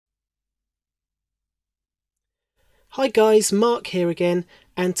Hi guys, Mark here again,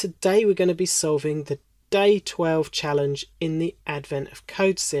 and today we're going to be solving the Day 12 challenge in the Advent of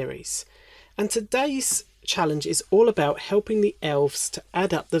Code series. And today's challenge is all about helping the elves to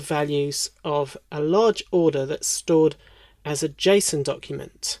add up the values of a large order that's stored as a JSON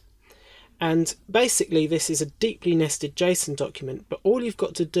document. And basically this is a deeply nested JSON document, but all you've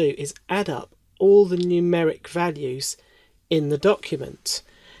got to do is add up all the numeric values in the document.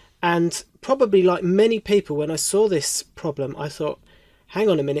 And probably like many people, when I saw this problem, I thought, hang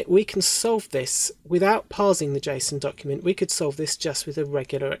on a minute, we can solve this without parsing the JSON document. We could solve this just with a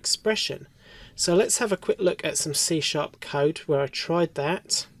regular expression. So let's have a quick look at some C# code where I tried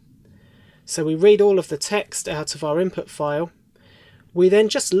that. So we read all of the text out of our input file. We then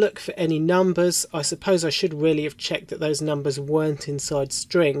just look for any numbers. I suppose I should really have checked that those numbers weren't inside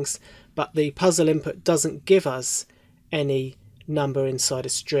strings, but the puzzle input doesn't give us any number inside a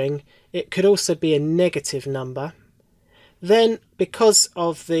string. It could also be a negative number. Then, because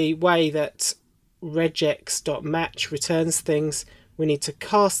of the way that regex.match returns things, we need to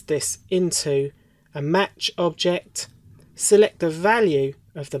cast this into a match object, select the value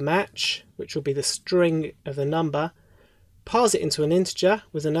of the match, which will be the string of the number, parse it into an integer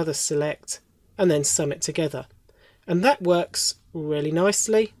with another select, and then sum it together. And that works really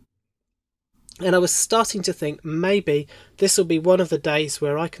nicely. And I was starting to think maybe this will be one of the days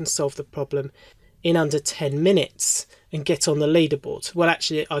where I can solve the problem in under 10 minutes and get on the leaderboard. Well,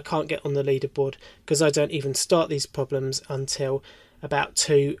 actually, I can't get on the leaderboard because I don't even start these problems until about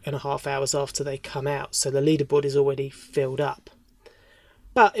 2.5 hours after they come out. So the leaderboard is already filled up.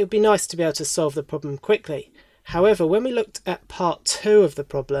 But it would be nice to be able to solve the problem quickly. However, when we looked at part 2 of the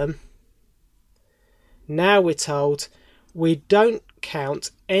problem, now we're told we don't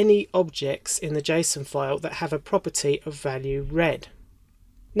count any objects in the JSON file that have a property of value read.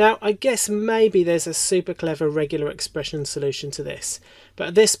 Now, I guess maybe there's a super clever regular expression solution to this, but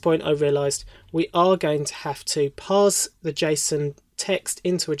at this point I realised we are going to have to parse the JSON text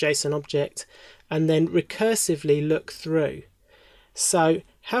into a JSON object and then recursively look through. So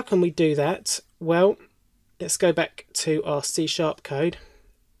how can we do that? Well, let's go back to our C# code.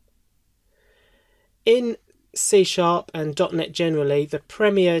 In C# and .NET generally, the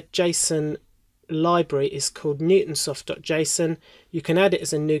premier JSON library is called newtonsoft.json. You can add it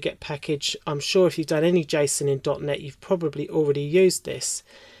as a NuGet package. I'm sure if you've done any JSON in .NET, you've probably already used this.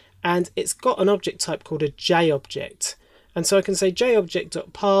 And it's got an object type called a JObject. And so I can say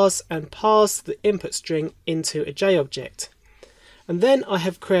JObject.parse and parse the input string into a JObject. And then I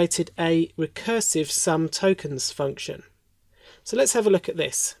have created a recursive sumTokens function. So let's have a look at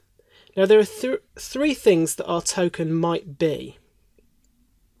this. Now there are three things that our token might be,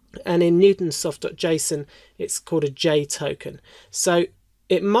 and in newtonsoft.json it's called a J token. So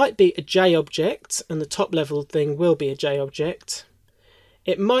it might be a J object, and the top level thing will be a J object.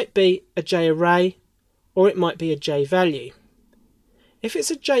 It might be a J array, or it might be a J value. If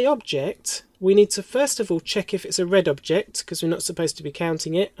it's a J object, we need to first of all check if it's a read object, because we're not supposed to be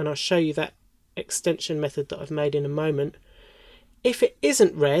counting it, and I'll show you that extension method that I've made in a moment. If it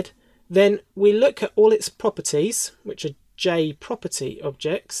isn't read, then we look at all its properties, which are J property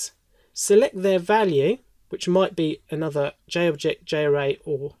objects, select their value, which might be another J object, J array,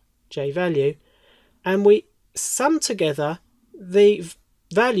 or J value, and we sum together the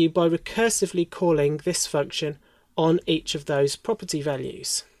value by recursively calling this function on each of those property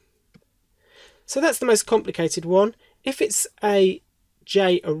values. So that's the most complicated one. If it's a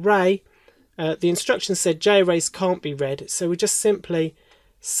J array, the instructions said J arrays can't be read, so we just simply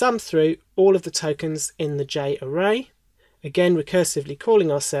sum through all of the tokens in the J array, again recursively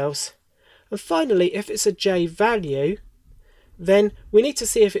calling ourselves. And finally, if it's a J value, then we need to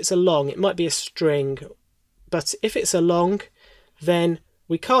see if it's a long. It might be a string, but if it's a long, then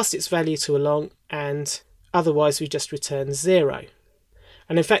we cast its value to a long, and otherwise we just return 0.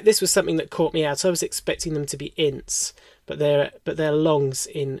 And in fact, this was something that caught me out. I was expecting them to be ints, but they're longs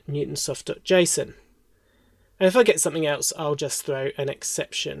in newtonsoft.json. And if I get something else, I'll just throw an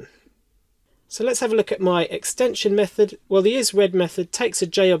exception. So let's have a look at my extension method. Well, the isRead method takes a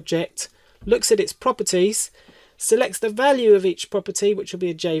JObject, looks at its properties, selects the value of each property, which will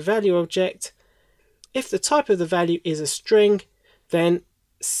be a JValue object. If the type of the value is a string, then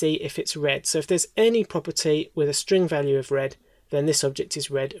see if it's read. So if there's any property with a string value of read, then this object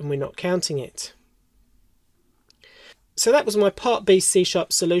is read and we're not counting it. So that was my part B C#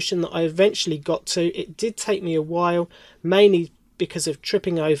 solution that I eventually got to. It did take me a while, mainly because of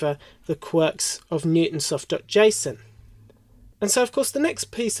tripping over the quirks of newtonsoft.json. And so of course the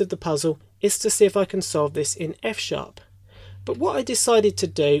next piece of the puzzle is to see if I can solve this in F#. But what I decided to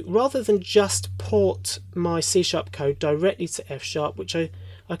do, rather than just port my C# code directly to F#, which I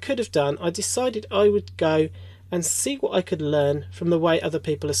could have done, I decided I would go and see what I could learn from the way other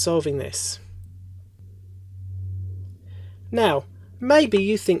people are solving this. Now, maybe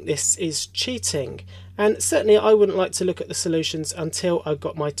you think this is cheating, and certainly I wouldn't like to look at the solutions until I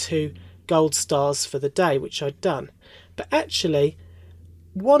got my 2 gold stars for the day, which I'd done. But actually,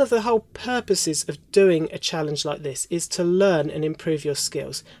 one of the whole purposes of doing a challenge like this is to learn and improve your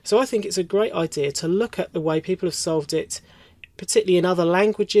skills. So I think it's a great idea to look at the way people have solved it, particularly in other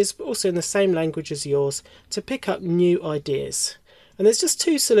languages, but also in the same language as yours, to pick up new ideas. And there's just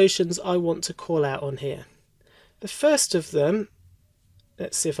 2 solutions I want to call out on here. The first of them,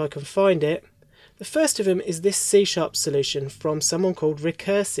 let's see if I can find it. The first of them is this C# solution from someone called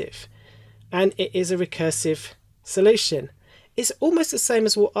Recursive, and it is a recursive solution. It's almost the same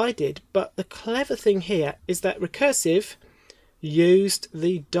as what I did, but the clever thing here is that Recursive used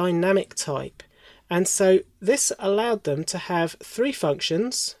the dynamic type, and so this allowed them to have 3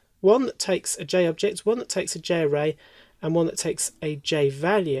 functions, one that takes a J object, one that takes a J array, and one that takes a J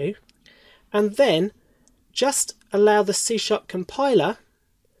value, and then just allow the C# compiler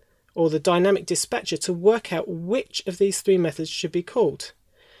or the dynamic dispatcher to work out which of these 3 methods should be called.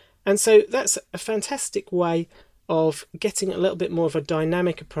 And so that's a fantastic way of getting a little bit more of a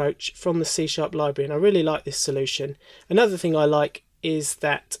dynamic approach from the C# library, and I really like this solution. Another thing I like is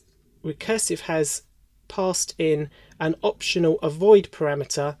that Recursive has passed in an optional avoid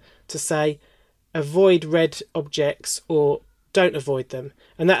parameter to say avoid red objects or don't avoid them,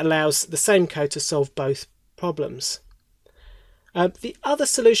 and that allows the same code to solve both problems. The other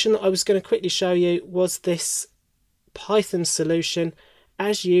solution that I was going to quickly show you was this Python solution.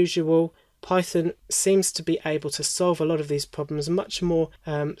 As usual, Python seems to be able to solve a lot of these problems much more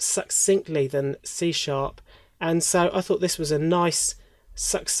succinctly than C#, and so I thought this was a nice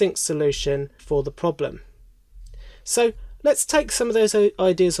succinct solution for the problem. So let's take some of those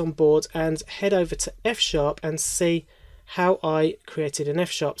ideas on board and head over to F# and see how I created an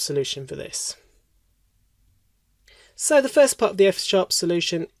F# solution for this. So the first part of the F#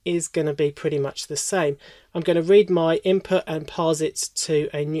 solution is going to be pretty much the same. I'm going to read my input and parse it to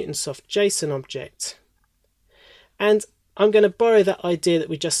a Newtonsoft JSON object. And I'm going to borrow that idea that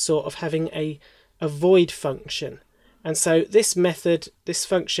we just saw of having a avoid function. And so this method, this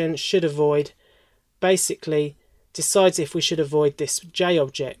function should avoid, basically decides if we should avoid this J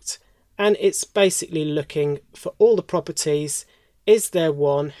object. And it's basically looking for all the properties. Is there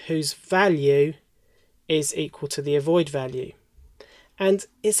one whose value is equal to the avoid value? And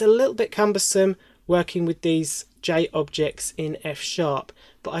it's a little bit cumbersome working with these J objects in F#,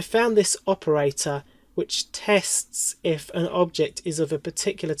 but I found this operator which tests if an object is of a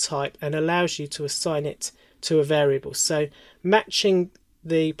particular type and allows you to assign it to a variable. So matching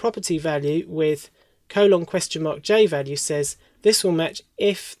the property value with :J value says this will match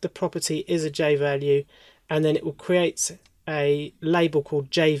if the property is a J value, and then it will create a label called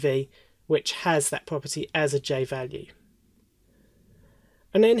JV which has that property as a J value.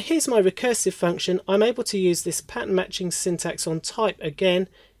 And then here's my recursive function. I'm able to use this pattern matching syntax on type again.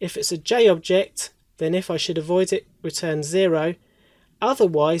 If it's a J object, then if I should avoid it, return 0.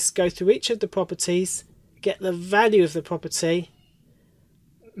 Otherwise, go through each of the properties, get the value of the property,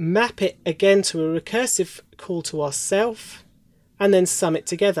 map it again to a recursive call to ourself, and then sum it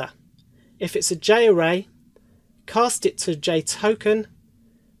together. If it's a J array, cast it to J token,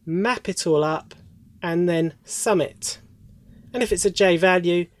 map it all up, and then sum it. And if it's a J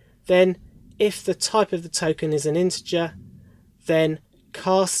value, then if the type of the token is an integer, then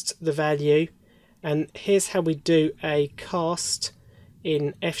cast the value. And here's how we do a cast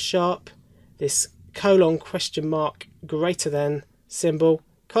in F#. This : greater than symbol,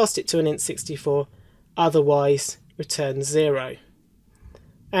 cast it to an int64, otherwise return 0.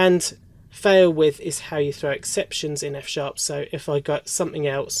 And fail with is how you throw exceptions in F#. So if I got something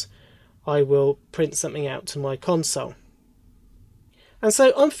else, I will print something out to my console. And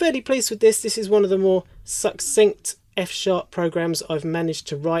so I'm fairly pleased with this. This is one of the more succinct F# programs I've managed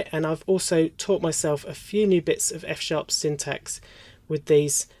to write, and I've also taught myself a few new bits of F# syntax with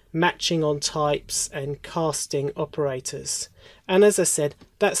these matching on types and casting operators. And as I said,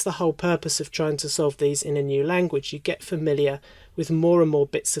 that's the whole purpose of trying to solve these in a new language. You get familiar with more and more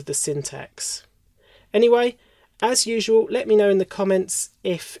bits of the syntax. Anyway, as usual, let me know in the comments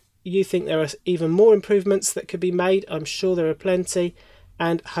if you think there are even more improvements that could be made. I'm sure there are plenty,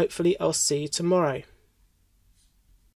 and hopefully I'll see you tomorrow.